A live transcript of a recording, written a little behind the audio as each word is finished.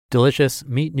Delicious,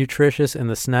 meat nutritious, and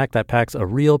the snack that packs a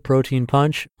real protein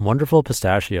punch, Wonderful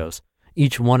Pistachios.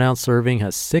 Each 1 ounce serving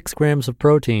has 6 grams of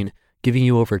protein, giving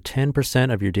you over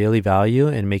 10% of your daily value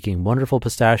and making Wonderful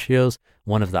Pistachios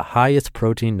one of the highest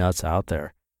protein nuts out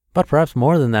there. But perhaps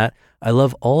more than that, I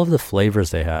love all of the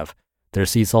flavors they have. Their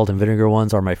sea salt and vinegar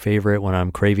ones are my favorite when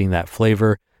I'm craving that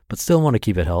flavor, but still want to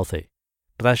keep it healthy.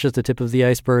 But that's just the tip of the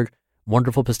iceberg.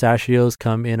 Wonderful Pistachios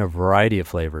come in a variety of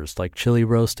flavors like chili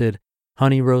roasted,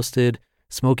 honey roasted,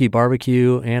 smoky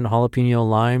barbecue, and jalapeno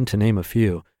lime, to name a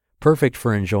few. Perfect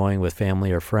for enjoying with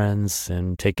family or friends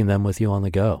and taking them with you on the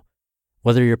go.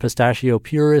 Whether you're a pistachio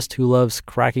purist who loves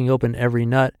cracking open every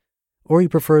nut, or you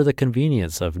prefer the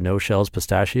convenience of no-shells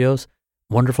pistachios,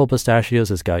 Wonderful Pistachios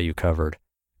has got you covered.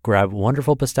 Grab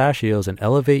Wonderful Pistachios and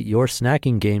elevate your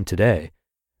snacking game today.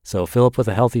 So fill up with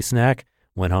a healthy snack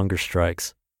when hunger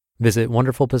strikes. Visit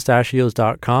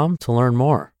wonderfulpistachios.com to learn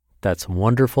more. That's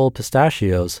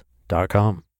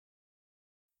wonderfulpistachios.com.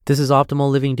 This is Optimal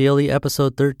Living Daily,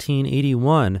 episode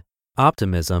 1381,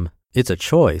 Optimism, It's a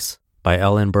Choice, by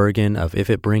Ellen Burgan of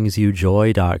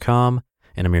ifitbringsyoujoy.com.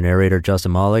 And I'm your narrator,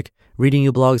 Justin Malik, reading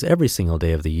you blogs every single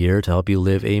day of the year to help you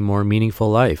live a more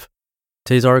meaningful life.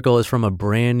 Today's article is from a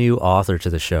brand new author to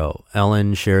the show.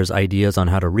 Ellen shares ideas on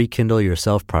how to rekindle your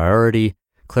self-priority,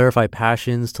 clarify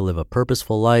passions to live a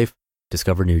purposeful life,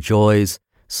 discover new joys,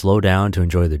 slow down to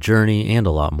enjoy the journey, and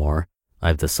a lot more. I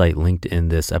have the site linked in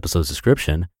this episode's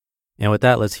description. And with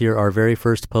that, let's hear our very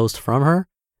first post from her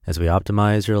as we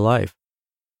optimize your life.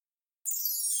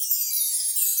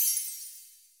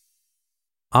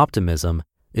 Optimism,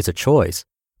 It's a Choice,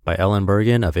 by Ellen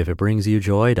Burgan of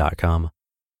ifitbringsyoujoy.com.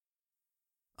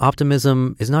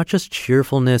 Optimism is not just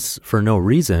cheerfulness for no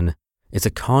reason. It's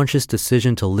a conscious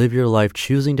decision to live your life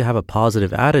choosing to have a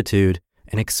positive attitude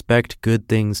and expect good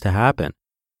things to happen.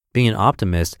 Being an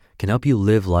optimist can help you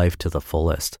live life to the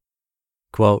fullest.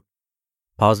 Quote,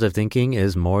 positive thinking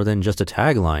is more than just a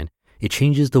tagline. It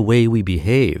changes the way we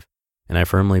behave. And I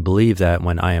firmly believe that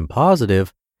when I am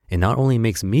positive, it not only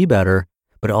makes me better,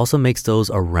 but it also makes those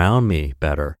around me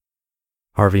better.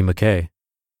 Harvey Mackay.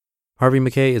 Harvey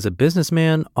Mackay is a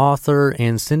businessman, author,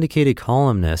 and syndicated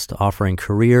columnist offering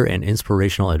career and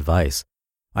inspirational advice.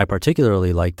 I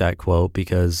particularly like that quote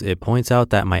because it points out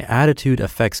that my attitude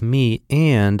affects me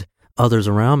and others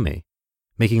around me.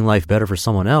 Making life better for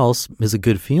someone else is a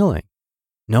good feeling.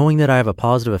 Knowing that I have a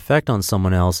positive effect on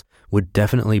someone else would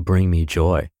definitely bring me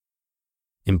joy.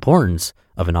 Importance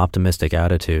of an optimistic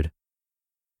attitude.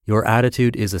 Your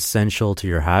attitude is essential to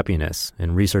your happiness,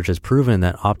 and research has proven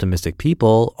that optimistic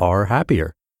people are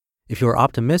happier. If you're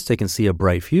optimistic and see a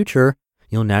bright future,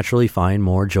 you'll naturally find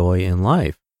more joy in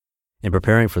life. In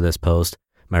preparing for this post,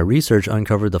 my research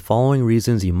uncovered the following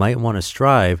reasons you might want to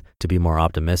strive to be more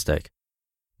optimistic.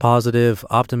 Positive,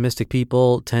 optimistic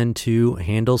people tend to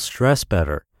handle stress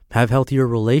better, have healthier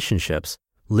relationships,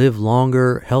 live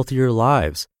longer, healthier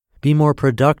lives, be more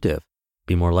productive,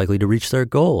 be more likely to reach their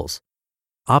goals.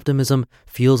 Optimism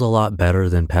feels a lot better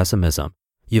than pessimism.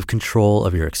 You have control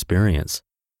of your experience.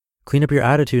 Clean up your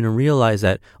attitude and realize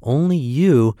that only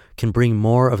you can bring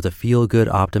more of the feel-good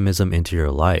optimism into your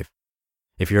life.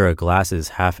 If you're a glasses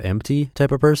half empty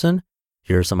type of person,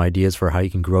 here are some ideas for how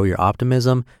you can grow your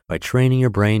optimism by training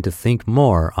your brain to think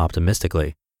more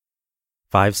optimistically.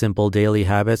 5 simple daily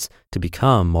habits to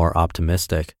become more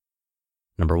optimistic.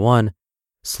 Number 1,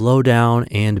 slow down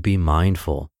and be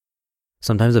mindful.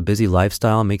 Sometimes a busy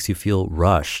lifestyle makes you feel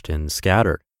rushed and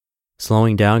scattered.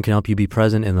 Slowing down can help you be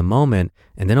present in the moment,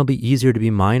 and then it'll be easier to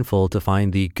be mindful to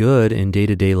find the good in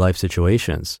day-to-day life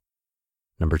situations.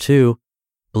 Number 2,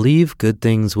 believe good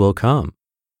things will come.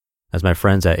 As my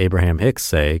friends at Abraham Hicks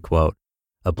say, quote,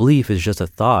 a belief is just a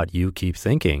thought you keep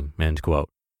thinking, end quote.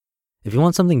 If you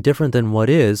want something different than what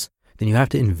is, then you have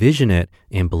to envision it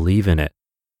and believe in it.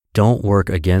 Don't work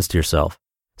against yourself.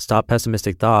 Stop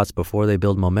pessimistic thoughts before they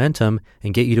build momentum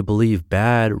and get you to believe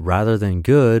bad rather than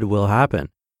good will happen.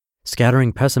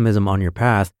 Scattering pessimism on your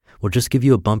path will just give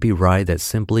you a bumpy ride that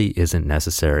simply isn't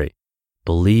necessary.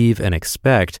 Believe and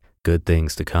expect good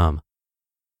things to come.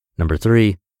 Number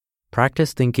 3,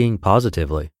 practice thinking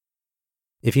positively.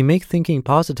 If you make thinking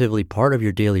positively part of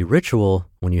your daily ritual,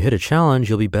 when you hit a challenge,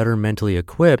 you'll be better mentally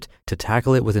equipped to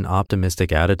tackle it with an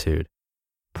optimistic attitude.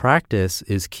 Practice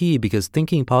is key because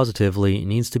thinking positively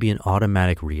needs to be an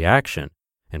automatic reaction,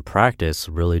 and practice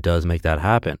really does make that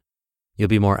happen. You'll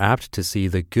be more apt to see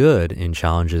the good in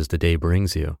challenges the day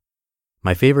brings you.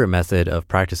 My favorite method of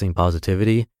practicing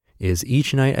positivity is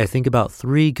each night I think about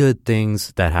 3 good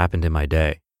things that happened in my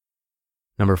day.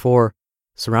 Number 4,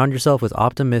 surround yourself with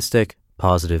optimistic,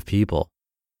 positive people.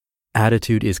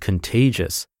 Attitude is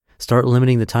contagious. Start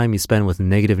limiting the time you spend with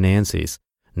negative Nancys.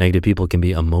 Negative people can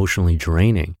be emotionally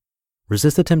draining.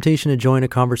 Resist the temptation to join a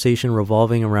conversation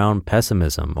revolving around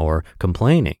pessimism or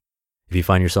complaining. If you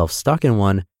find yourself stuck in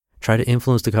one, try to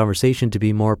influence the conversation to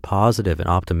be more positive and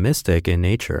optimistic in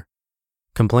nature.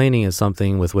 Complaining is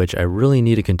something with which I really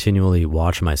need to continually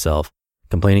watch myself.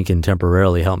 Complaining can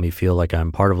temporarily help me feel like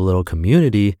I'm part of a little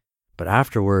community, but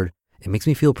afterward, it makes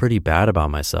me feel pretty bad about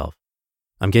myself.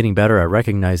 I'm getting better at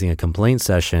recognizing a complaint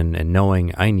session and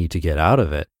knowing I need to get out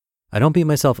of it. I don't beat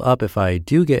myself up if I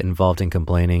do get involved in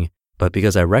complaining, but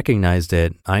because I recognized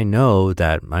it, I know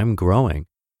that I'm growing.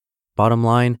 Bottom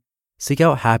line, seek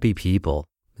out happy people.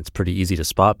 It's pretty easy to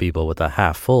spot people with a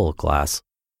half full glass.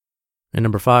 And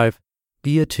number 5,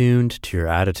 be attuned to your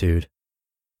attitude.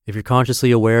 If you're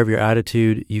consciously aware of your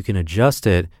attitude, you can adjust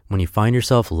it when you find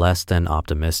yourself less than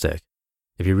optimistic.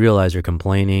 If you realize you're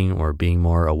complaining or being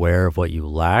more aware of what you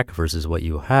lack versus what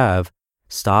you have,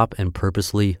 stop and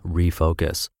purposely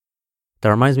refocus. That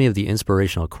reminds me of the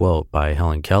inspirational quote by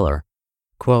Helen Keller.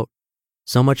 Quote,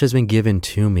 "So much has been given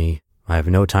to me. I have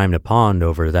no time to pond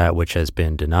over that which has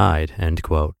been denied." End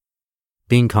quote.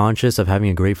 Being conscious of having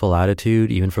a grateful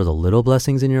attitude, even for the little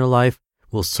blessings in your life,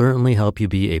 will certainly help you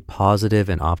be a positive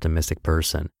and optimistic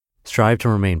person. Strive to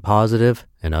remain positive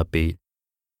and upbeat.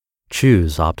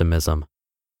 Choose optimism.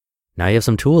 Now you have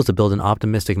some tools to build an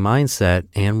optimistic mindset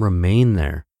and remain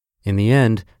there. In the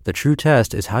end, the true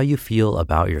test is how you feel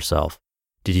about yourself.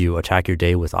 Did you attack your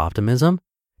day with optimism?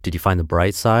 Did you find the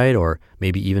bright side or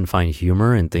maybe even find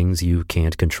humor in things you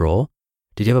can't control?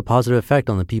 Did you have a positive effect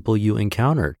on the people you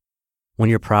encountered? When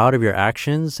you're proud of your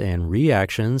actions and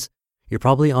reactions, you're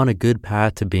probably on a good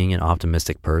path to being an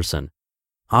optimistic person.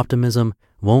 Optimism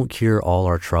won't cure all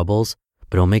our troubles,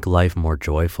 but it'll make life more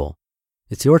joyful.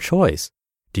 It's your choice.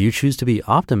 Do you choose to be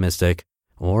optimistic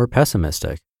or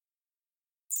pessimistic?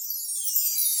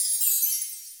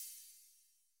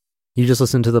 You just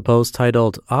listened to the post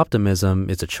titled "Optimism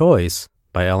is a Choice"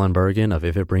 by Ellen Burgan of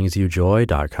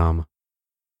ifitbringsYouJoy.com.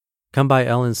 Come by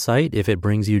Ellen's site,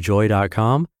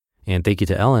 ifitbringsYouJoy.com, and thank you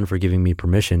to Ellen for giving me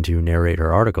permission to narrate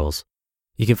her articles.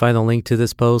 You can find the link to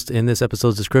this post in this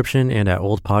episode's description and at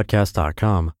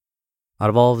oldpodcast.com. Out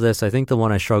of all of this, I think the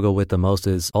one I struggle with the most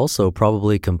is also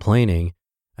probably complaining.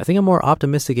 I think I'm more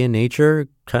optimistic in nature,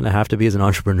 kind of have to be as an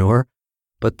entrepreneur,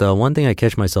 but the one thing I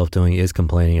catch myself doing is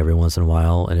complaining every once in a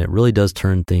while, and it really does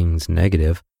turn things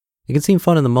negative. It can seem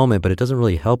fun in the moment, but it doesn't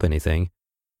really help anything.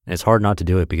 And it's hard not to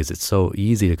do it because it's so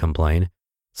easy to complain.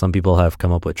 Some people have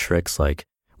come up with tricks like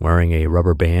wearing a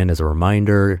rubber band as a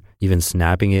reminder, even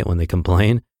snapping it when they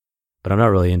complain, but I'm not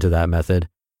really into that method.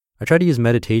 I try to use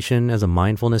meditation as a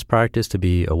mindfulness practice to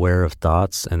be aware of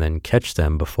thoughts and then catch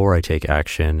them before I take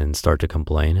action and start to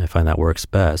complain. I find that works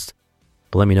best.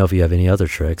 But let me know if you have any other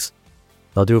tricks.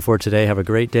 That'll do it for today. Have a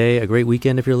great day, a great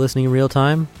weekend if you're listening in real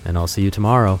time, and I'll see you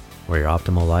tomorrow where your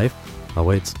optimal life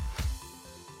awaits.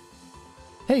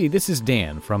 Hey, this is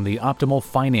Dan from the Optimal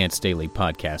Finance Daily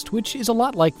podcast, which is a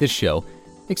lot like this show,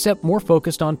 except more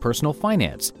focused on personal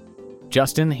finance.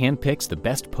 Justin handpicks the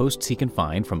best posts he can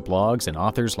find from blogs and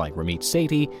authors like Ramit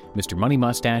Sethi, Mr. Money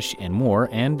Mustache, and more,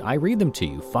 and I read them to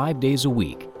you 5 days a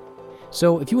week.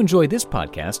 So if you enjoy this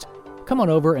podcast, come on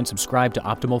over and subscribe to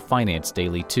Optimal Finance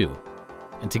Daily too.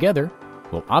 And together,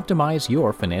 we'll optimize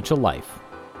your financial life.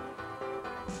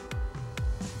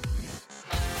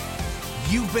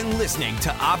 You've been listening to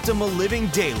Optimal Living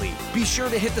Daily. Be sure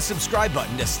to hit the subscribe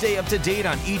button to stay up to date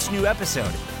on each new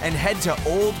episode and head to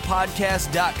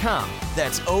oldpodcast.com.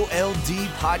 That's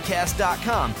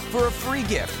OLDpodcast.com for a free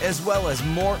gift as well as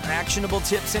more actionable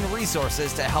tips and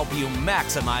resources to help you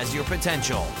maximize your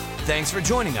potential. Thanks for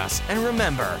joining us, and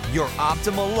remember, your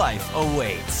optimal life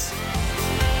awaits.